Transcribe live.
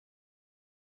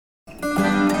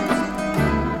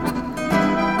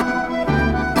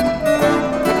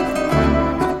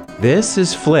This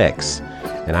is Flicks,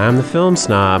 and I'm the film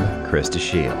snob, Krista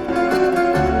Shield.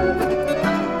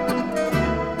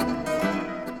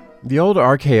 The old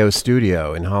RKO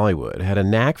studio in Hollywood had a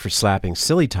knack for slapping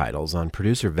silly titles on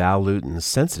producer Val Lewton's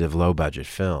sensitive low-budget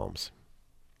films.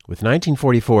 With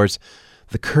 1944's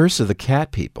The Curse of the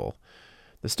Cat People,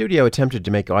 the studio attempted to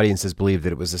make audiences believe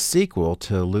that it was a sequel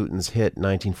to Lewton's hit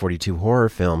 1942 horror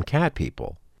film Cat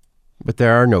People. But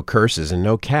there are no curses and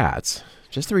no cats,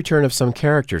 just the return of some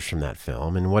characters from that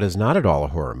film in what is not at all a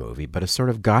horror movie, but a sort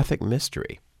of gothic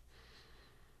mystery.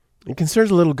 It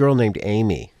concerns a little girl named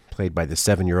Amy, played by the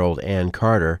 7-year-old Ann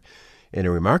Carter, in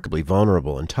a remarkably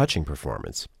vulnerable and touching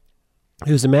performance,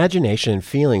 whose imagination and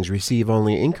feelings receive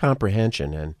only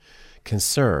incomprehension and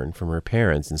concern from her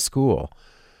parents in school.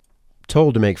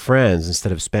 Told to make friends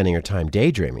instead of spending her time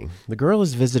daydreaming, the girl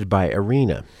is visited by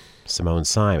Irina, Simone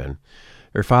Simon,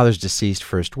 her father's deceased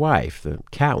first wife, the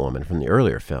Catwoman from the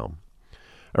earlier film.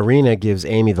 Irina gives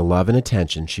Amy the love and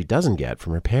attention she doesn't get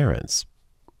from her parents.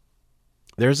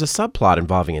 There's a subplot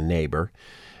involving a neighbor,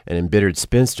 an embittered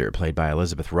spinster played by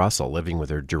Elizabeth Russell, living with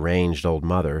her deranged old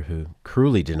mother who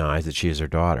cruelly denies that she is her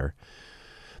daughter.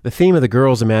 The theme of the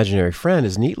girl's imaginary friend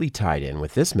is neatly tied in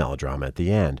with this melodrama at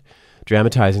the end,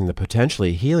 dramatizing the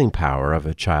potentially healing power of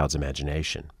a child's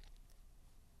imagination.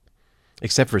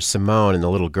 Except for Simone and the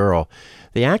little girl,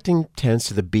 the acting tends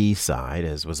to the B side,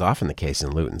 as was often the case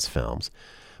in Lewton's films.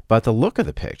 But the look of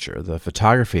the picture, the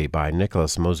photography by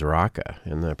Nicholas Mozuraca,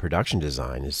 and the production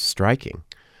design is striking.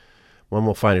 One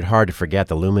will find it hard to forget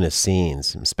the luminous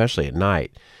scenes, especially at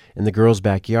night, in the girl's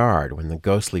backyard when the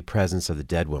ghostly presence of the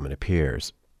dead woman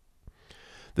appears.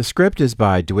 The script is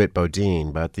by DeWitt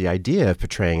Bodine, but the idea of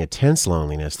portraying a tense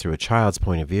loneliness through a child's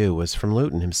point of view was from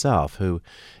Lewton himself, who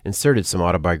inserted some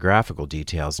autobiographical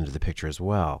details into the picture as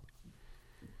well.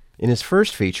 In his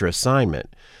first feature,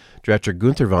 Assignment, director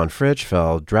Gunther von Fritsch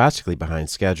fell drastically behind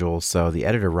schedule, so the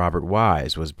editor Robert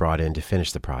Wise was brought in to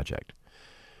finish the project.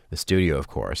 The studio, of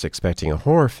course, expecting a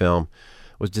horror film,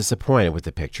 was disappointed with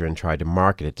the picture and tried to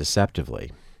market it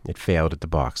deceptively. It failed at the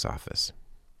box office.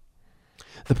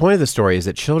 The point of the story is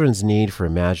that children's need for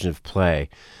imaginative play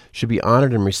should be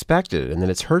honored and respected, and that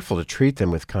it's hurtful to treat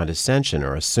them with condescension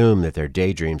or assume that their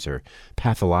daydreams are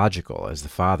pathological, as the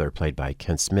father, played by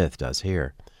Kent Smith, does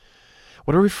here.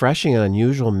 What a refreshing and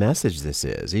unusual message this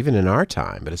is, even in our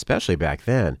time, but especially back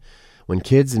then, when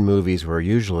kids in movies were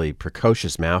usually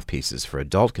precocious mouthpieces for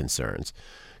adult concerns,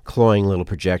 cloying little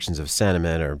projections of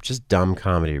sentiment or just dumb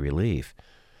comedy relief.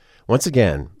 Once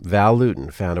again, Val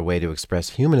Lewton found a way to express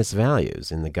humanist values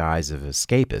in the guise of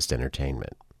escapist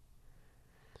entertainment.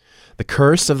 The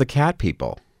Curse of the Cat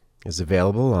People is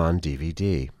available on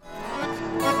DVD.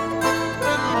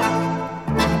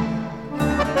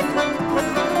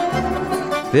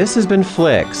 This has been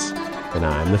Flicks, and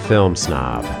I'm the film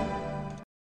snob.